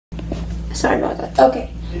Sorry about that. Okay,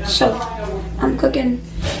 so I'm cooking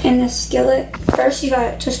in this skillet. First, you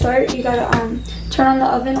gotta turn on the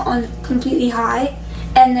oven on completely high,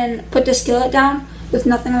 and then put the skillet down with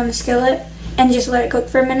nothing on the skillet, and just let it cook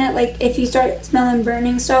for a minute. Like if you start smelling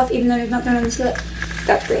burning stuff, even though there's nothing on the skillet,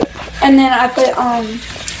 that's great. And then I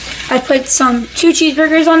put some 2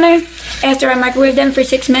 cheeseburgers on there after I microwaved them for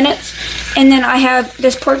 6 minutes, and then I have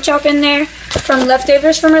this pork chop in there from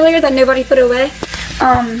leftovers from earlier that nobody put away.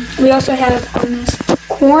 We also have this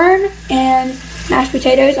corn and mashed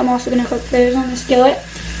potatoes. I'm also gonna cook those on the skillet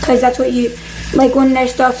because that's what you like when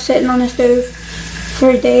there's stuff sitting on the stove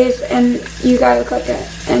for days and you gotta cook it,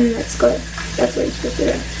 and it's good. That's what you're supposed to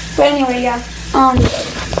do. But anyway, yeah.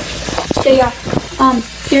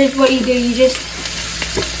 Here's what you do. You just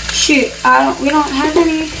shoot. We don't have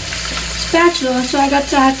any spatula, so I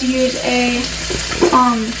have to use a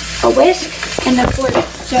whisk and a fork.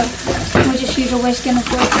 So we'll just use a whisk and a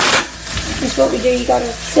fork. That's what we do. You gotta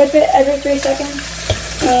dip it every 3 seconds,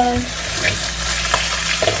 and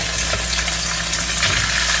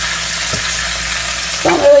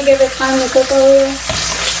don't really give it time to cook over.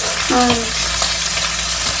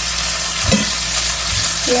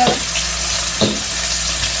 Yeah.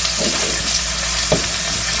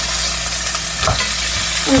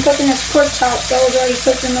 I'm cooking this pork chop that was already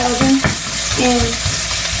cooked in the oven, and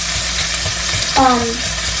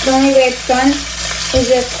the only way it's done is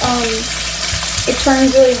if it turns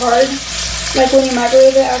really hard, like when you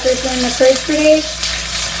microwave it after it's been in the fridge for days.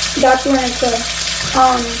 That's when it's good.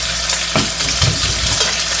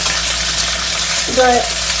 But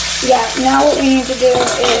yeah, now what we need to do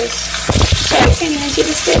is, I can't even see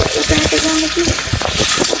the skillet. What the heck is wrong with you?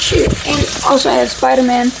 Shoot. And also I have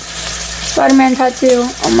Spider-Man tattoo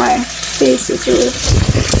on my face too.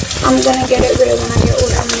 I'm gonna get it real when I get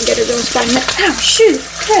older. I'm gonna get a real Spider-Man. Ow, shoot!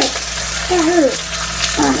 Heck, that hurt.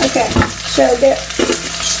 Okay, so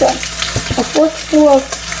just a forkful of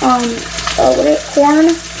corn.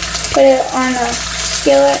 Put it on a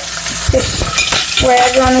skillet, just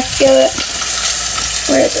wherever on the skillet.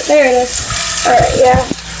 Where is it? There it is. Alright, yeah.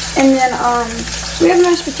 And then we have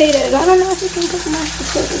mashed potatoes. I don't know if you can cook mashed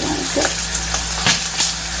potatoes on the skillet.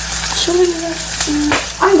 Should we do that?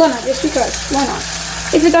 I'm gonna, just because. Why not?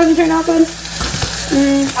 If it doesn't turn out good,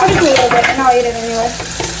 I'll just do a little bit and I'll eat it anyway.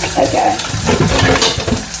 Okay.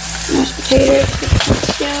 Mashed potatoes,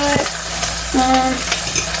 skillet.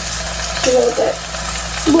 Just a little bit.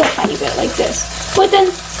 A little tiny bit like this. But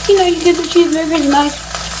then, you know, you get the cheeseburgers,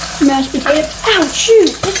 mashed potatoes. Ow,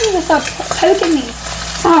 shoot! This is stop poking me.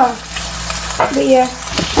 Oh. But yeah.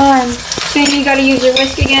 So you gotta use your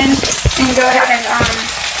whisk again and go ahead and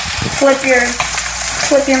flip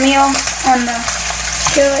your meal on the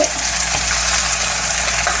skillet.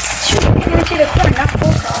 Shoot, I can't even see the corn, not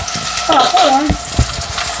full crop. Oh, hold on.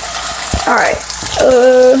 Alright.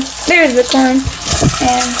 There's the corn.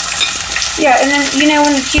 And yeah, and then you know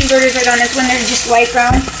when the cheeseburgers are done, it's when they're just light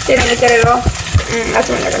brown. They don't get it at all. That's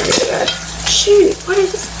when they're gonna be so bad. Shoot, what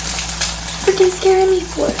is this freaking scaring me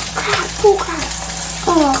for? Crap, bull crap.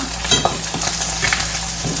 Oh.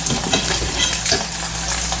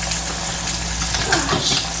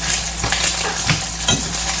 Gosh.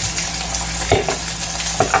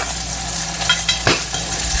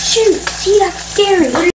 Shoot, see, that's scary.